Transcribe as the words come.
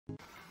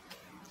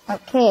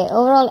Okay,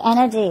 overall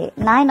energy,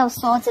 9 of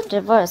Swords in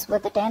reverse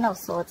with the 10 of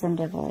Swords in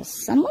reverse.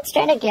 Someone's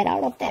trying to get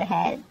out of their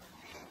head.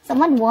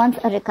 Someone wants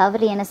a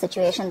recovery in a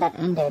situation that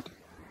ended.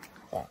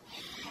 Okay.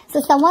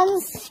 So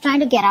someone's trying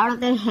to get out of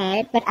their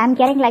head, but I'm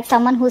getting like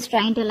someone who's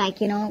trying to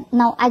like,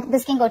 now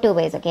this can go two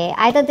ways, okay?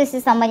 Either this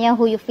is someone here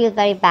who you feel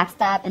very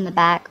backstabbed in the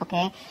back,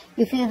 okay?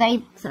 You feel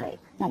very,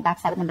 not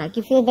backstab in the back.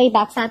 You feel very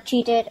backstab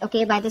cheated,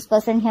 okay, by this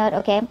person here,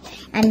 okay?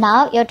 And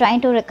now you're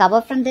trying to recover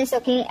from this,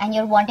 okay? And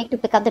you're wanting to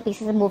pick up the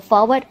pieces and move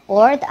forward.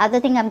 Or the other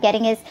thing I'm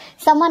getting is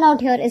someone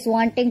out here is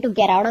wanting to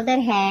get out of their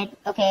head,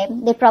 okay?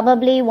 They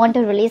probably want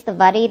to release the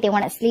worry. They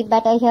want to sleep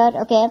better here,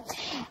 okay?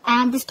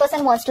 And this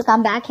person wants to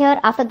come back here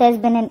after there's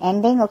been an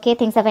ending, okay?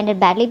 Things have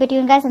ended badly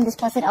between you guys, and this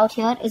person out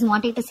here is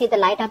wanting to see the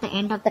light at the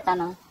end of the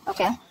tunnel,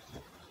 okay?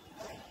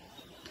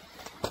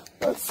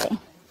 We'll see.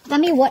 Tell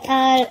me, what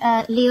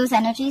are Leo's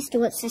energies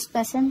towards this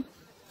person?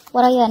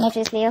 What are your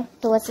energies, Leo,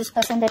 towards this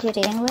person that you're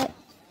dealing with?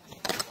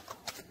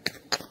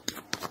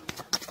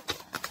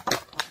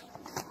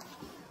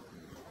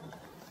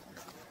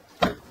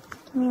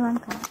 Give me one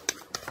card.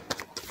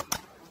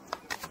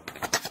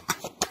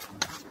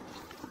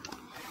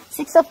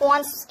 6 of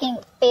Wands, King,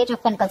 Page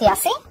of Pentacles. Yeah,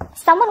 see?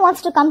 Someone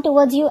wants to come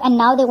towards you and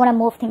now they want to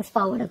move things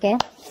forward, okay?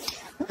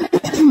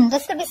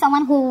 This could be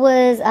someone who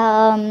was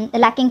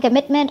lacking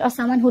commitment, or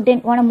someone who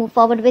didn't want to move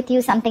forward with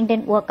you. Something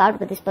didn't work out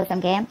with this person,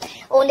 okay?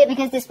 Only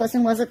because this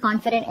person wasn't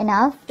confident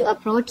enough to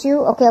approach you,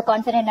 okay, or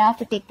confident enough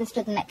to take this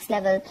to the next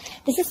level.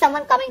 This is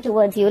someone coming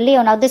towards you,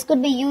 Leo. Now, this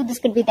could be you, this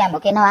could be them,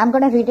 okay? Now, I'm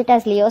going to read it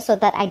as Leo so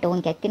that I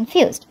don't get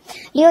confused.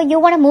 Leo, you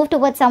want to move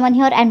towards someone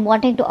here and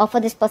wanting to offer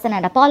this person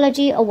an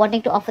apology, or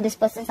wanting to offer this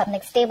person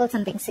something stable,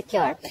 something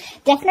secure.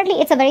 Definitely,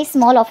 it's a very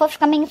small offer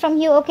coming from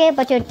you, okay?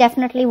 But you're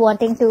definitely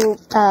wanting to,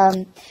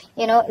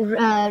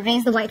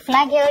 raise the white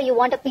flag here. You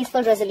want a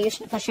peaceful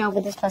resolution for sure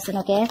with this person,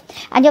 okay?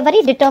 And you're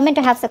very determined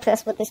to have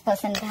success with this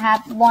person,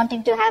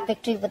 wanting to have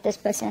victory with this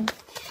person.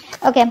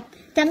 Okay,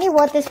 tell me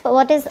what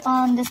is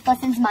on this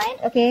person's mind,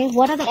 okay?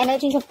 What are the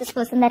energies of this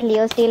person that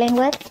Leo's dealing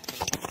with?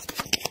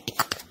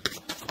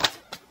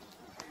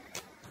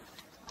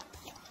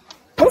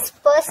 This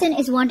person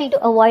is wanting to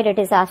avoid a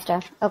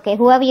disaster, okay?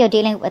 Whoever you're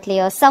dealing with,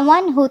 Leo.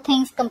 Someone who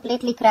things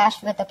completely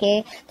crashed with,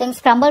 okay?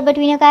 Things crumbled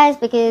between you guys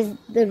because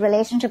the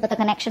relationship or the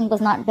connection was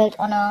not built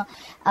on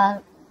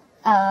a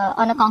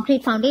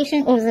concrete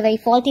foundation. It was a very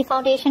faulty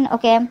foundation,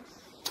 okay?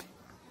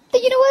 The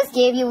universe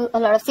gave you a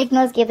lot of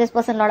signals, gave this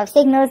person a lot of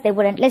signals. They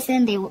wouldn't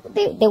listen. They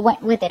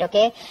went with it,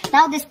 okay?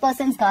 Now this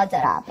person's guards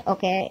are up,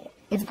 okay?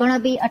 It's gonna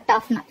be a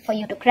tough nut for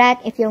you to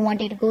crack if you're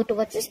wanting to go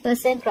towards this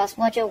person, cross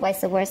watch or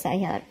vice versa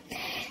here.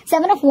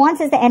 7 of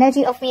Wands is the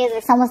energy of me, is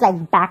like someone's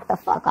like, back the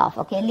fuck off,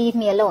 okay? Leave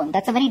me alone.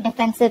 That's a very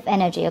defensive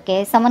energy,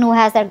 okay? Someone who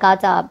has their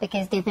guards up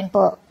because they've been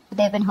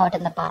hurt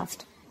in the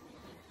past.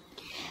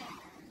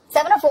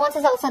 7 of Wands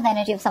is also the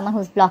energy of someone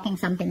who's blocking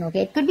something,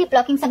 okay? It could be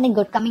blocking something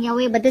good coming your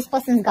way, but this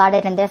person's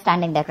guarded and they're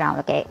standing their ground,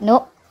 okay?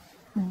 No,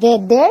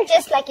 they're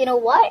just like, you know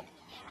what?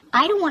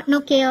 I don't want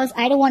no chaos.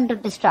 I don't want no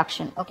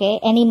destruction, okay,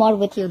 anymore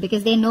with you,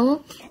 because they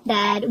know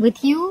that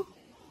with you,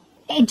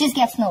 it just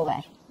gets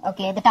nowhere,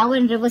 okay? The Tower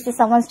in reverse is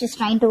someone's just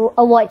trying to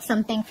avoid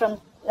something from,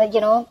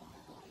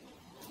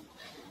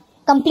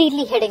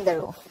 completely hitting the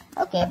roof,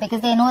 okay?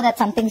 Because they know that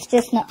something's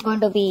just not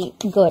going to be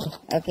good,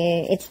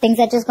 okay? It's things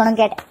that just going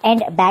to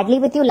end badly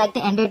with you, like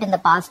they ended in the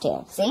past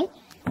year, see?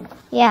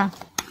 Yeah.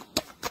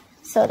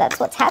 So that's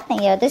what's happening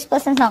here. This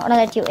person's not going to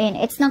let you in.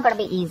 It's not going to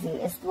be easy,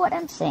 is what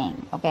I'm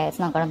saying. Okay, it's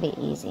not going to be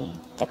easy.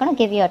 They're going to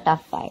give you a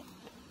tough fight.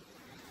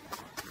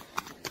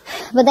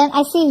 But then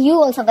I see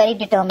you also very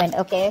determined,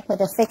 okay, with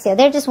the 6 here.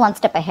 They're just one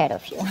step ahead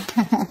of you.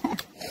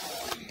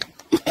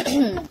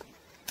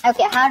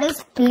 Okay, how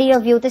does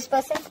Leo view this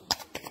person?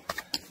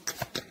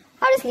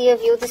 How does Leo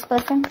view this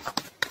person?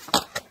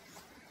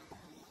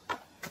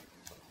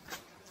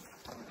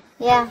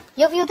 Yeah,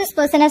 you view this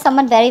person as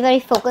someone very, very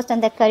focused on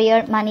their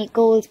career, money,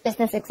 goals,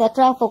 business,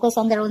 etc. Focused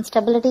on their own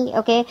stability,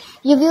 okay?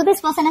 You view this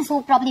person as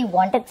who probably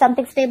wanted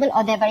something stable,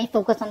 or they're very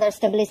focused on their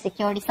stability,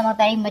 security. Some are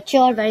very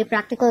mature, very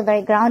practical,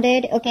 very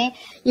grounded, okay?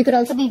 You could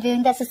also be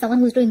viewing this as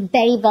someone who's doing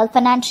very well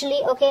financially,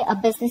 okay? A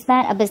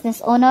businessman, a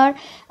business owner,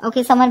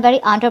 okay? Someone very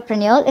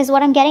entrepreneurial is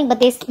what I'm getting, but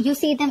you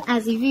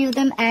view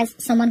them as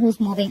someone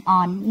who's moving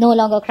on, no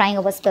longer crying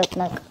over spilt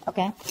milk,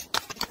 okay?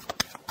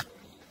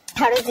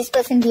 How does this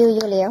person view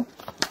you, Leo?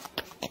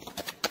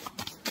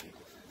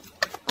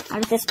 How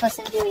does this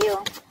person view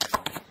you?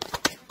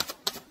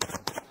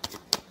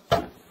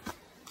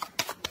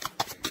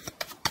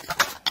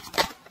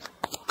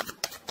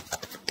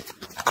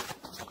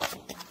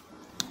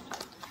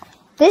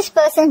 This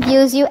person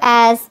views you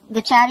as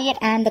the Chariot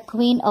and the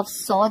Queen of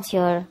Swords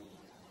here.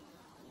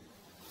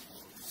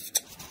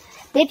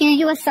 They view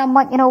you as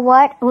someone, you know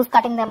what, who's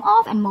cutting them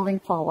off and moving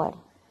forward.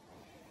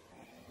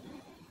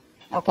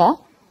 Okay?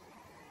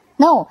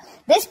 No,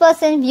 this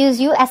person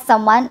views you as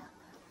someone...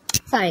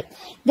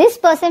 This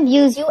person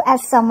views you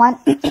as someone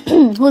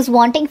who's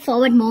wanting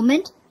forward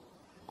movement,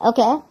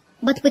 okay,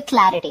 but with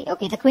clarity,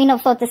 okay? The Queen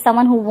of Swords is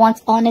someone who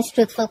wants honest,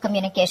 truthful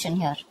communication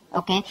here,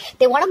 Okay,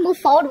 they want to move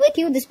forward with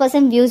you. This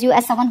person views you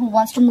as someone who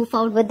wants to move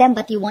forward with them,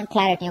 but you want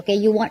clarity. Okay,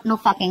 you want no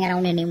fucking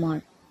around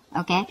anymore.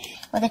 Okay,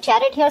 with the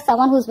Chariot here,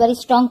 someone who's very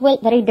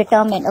strong-willed, very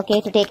determined,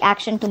 okay, to take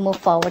action, to move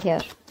forward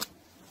here.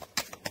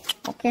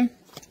 Okay,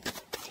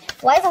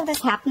 why is all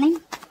this happening?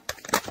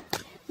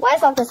 Why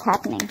is all this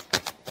happening?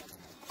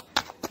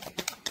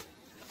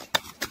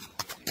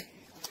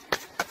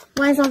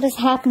 Why is all this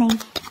happening?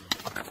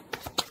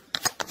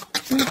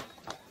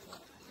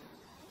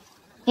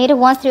 Eight of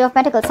Wands, Three of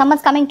Pentacles.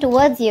 Someone's coming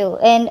towards you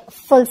in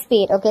full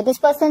speed. Okay, this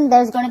person,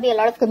 there's going to be a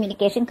lot of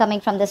communication coming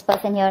from this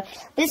person here.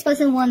 This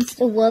person wants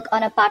to work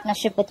on a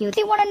partnership with you.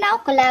 They want to now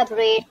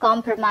collaborate,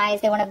 compromise.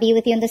 They want to be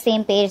with you on the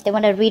same page. They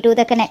want to redo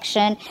the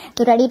connection.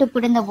 They're ready to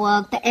put in the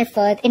work, the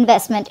effort,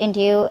 investment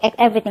into you,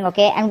 everything.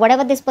 Okay, and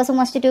whatever this person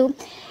wants to do,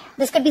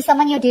 this could be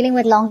someone you're dealing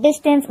with long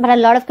distance, but a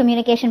lot of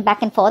communication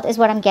back and forth is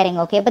what I'm getting,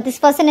 okay? But this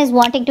person is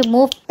wanting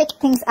to pick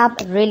things up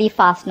really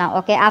fast now,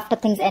 okay? After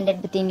things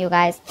ended between you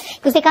guys.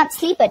 Because they can't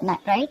sleep at night,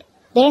 right?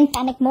 They're in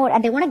panic mode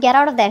and they want to get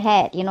out of their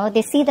head, you know?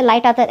 They see the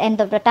light at the end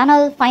of the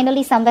tunnel.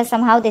 Finally, somewhere,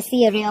 somehow, they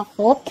see a ray of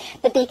hope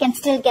that they can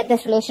still get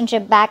this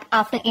relationship back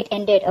after it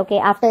ended, okay?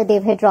 After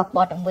they've hit rock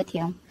bottom with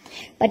you.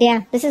 But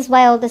yeah, this is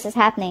why all this is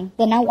happening.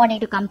 They're now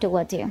wanting to come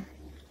towards you.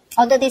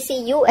 Although they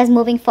see you as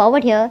moving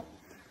forward here,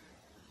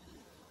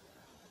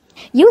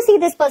 you see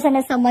this person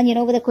as someone, you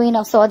know, with the Queen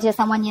of Swords, you're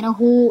someone, you know,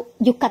 who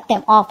you cut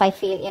them off, I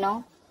feel, you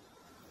know,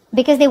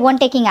 because they weren't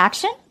taking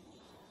action.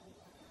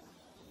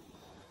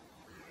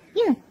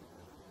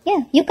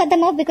 Yeah, you cut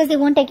them off because they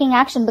weren't taking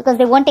action, because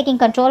they weren't taking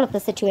control of the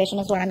situation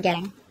is what I'm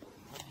getting.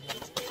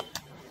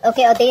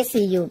 Okay, or they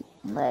see you.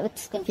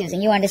 It's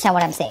confusing. You understand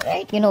what I'm saying,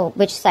 right? You know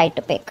which side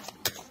to pick.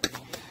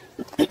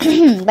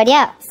 But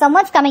yeah,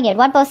 someone's coming in.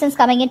 One person's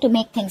coming in to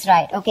make things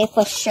right, okay,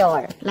 for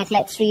sure. Like,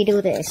 let's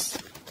redo this.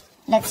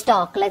 Let's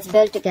talk, let's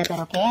build together,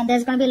 okay? And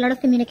there's going to be a lot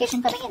of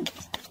communication coming in.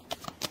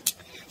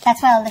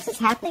 That's why all this is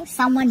happening.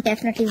 Someone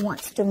definitely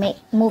wants to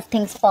move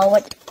things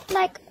forward,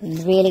 like,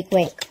 really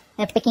quick.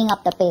 They're picking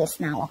up the pace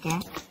now, okay?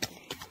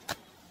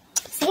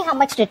 See how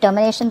much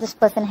determination this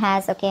person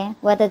has, okay?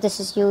 Whether this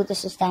is you,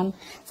 this is them.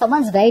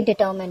 Someone's very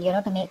determined, you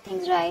know, to make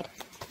things right.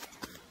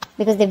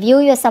 Because they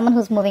view you as someone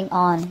who's moving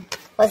on.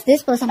 Was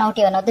this person out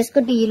here? Now, this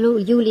could be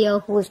you,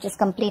 Leo, who's just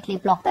completely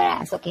blocked their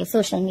ass, okay?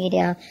 Social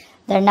media,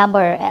 their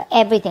number,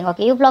 everything,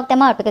 okay? You block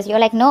them out because you're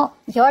like, no,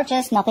 you're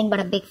just nothing but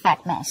a big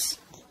fat mess,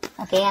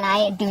 okay? And I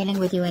ain't dealing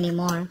with you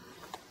anymore.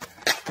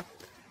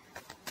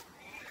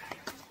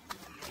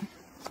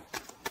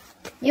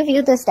 You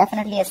view this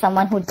definitely as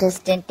someone who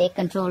just didn't take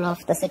control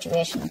of the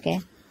situation,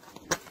 okay?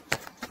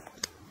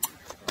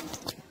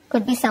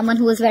 Could be someone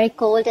who was very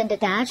cold and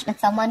detached, and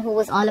someone who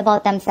was all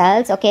about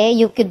themselves, okay?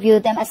 You could view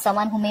them as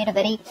someone who made a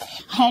very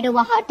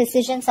head-over-heart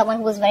decision, someone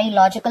who was very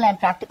logical and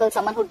practical,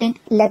 someone who didn't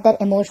let their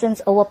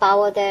emotions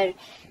overpower their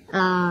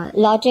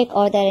logic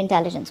or their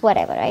intelligence,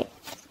 whatever, right?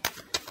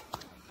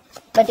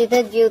 But you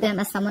did view them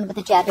as someone with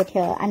a Chariot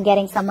here. I'm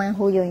getting someone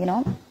who you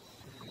know,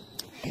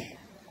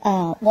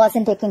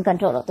 wasn't taking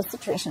control of the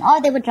situation.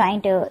 Or they were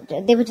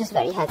they were just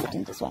very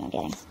hesitant, is what I'm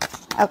getting.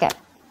 Okay.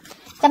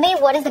 Tell me,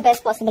 what is the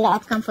best possible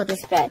outcome for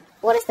this spread?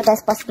 What is the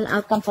best possible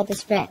outcome for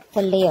this spread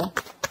for Leo?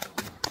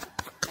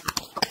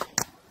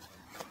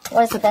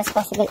 What is the best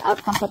possible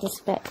outcome for this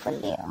spread for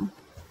Leo?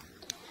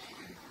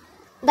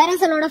 There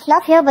is a lot of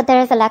love here, but there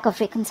is a lack of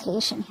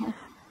reconciliation here.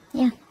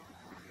 Yeah.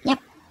 Yep.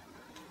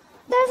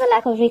 There is a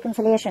lack of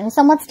reconciliation.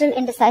 Someone's still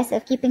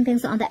indecisive, keeping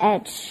things on the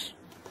edge.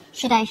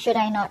 Should I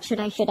not? Should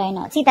I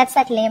not? See, that's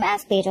that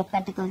lame-ass Page of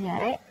Pentacles here,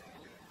 right?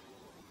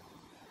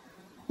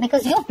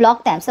 Because you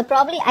block them. So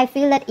probably I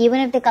feel that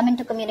even if they come in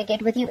to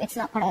communicate with you, it's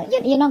not gonna,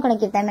 you're not going to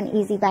give them an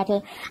easy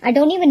battle. I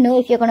don't even know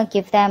if you're going to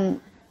give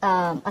them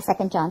a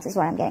second chance is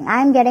what I'm getting.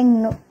 I'm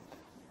getting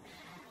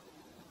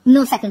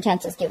no second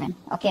chances given.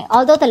 Okay.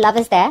 Although the love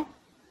is there,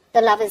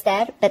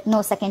 but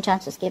no second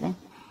chances given.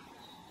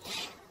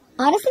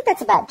 Honestly,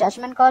 that's a bad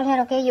judgment call here.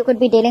 Okay. You could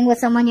be dealing with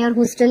someone here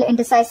who's still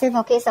indecisive.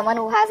 Okay. Someone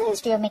who has a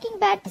history of making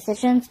bad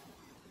decisions.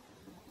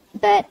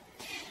 But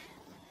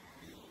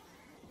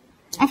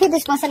I feel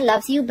this person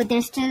loves you, but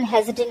they're still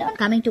hesitant on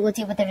coming towards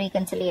you with a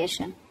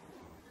reconciliation.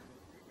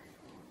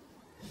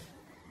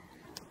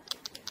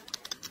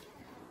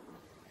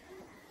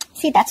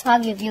 See, that's how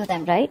you view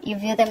them, right? You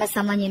view them as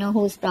someone, you know,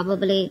 who's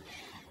probably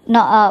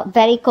not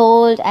very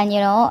cold and, you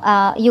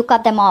know, you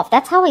cut them off.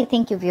 That's how I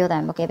think you view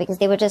them, okay? Because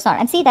they were just not.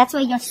 And see, that's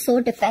why you're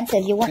so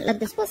defensive. You won't let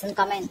this person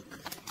come in,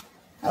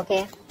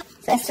 okay?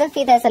 So I still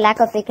feel there's a lack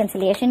of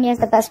reconciliation. Yes,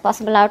 the best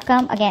possible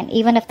outcome. Again,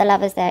 even if the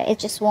love is there, it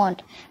just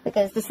won't.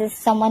 Because this is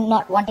someone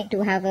not wanting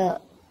to have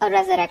a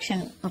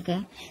resurrection,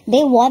 okay?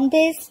 They want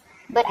this,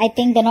 but I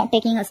think they're not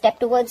taking a step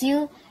towards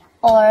you.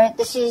 Or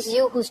this is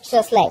you who's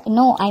just like,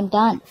 no, I'm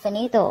done.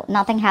 Finito.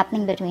 Nothing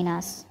happening between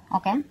us,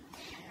 okay?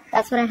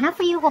 That's what I have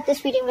for you. Hope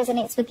this reading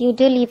resonates with you.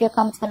 Do leave your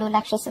comments below,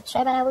 like, share,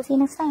 subscribe, and I will see you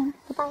next time.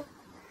 Goodbye.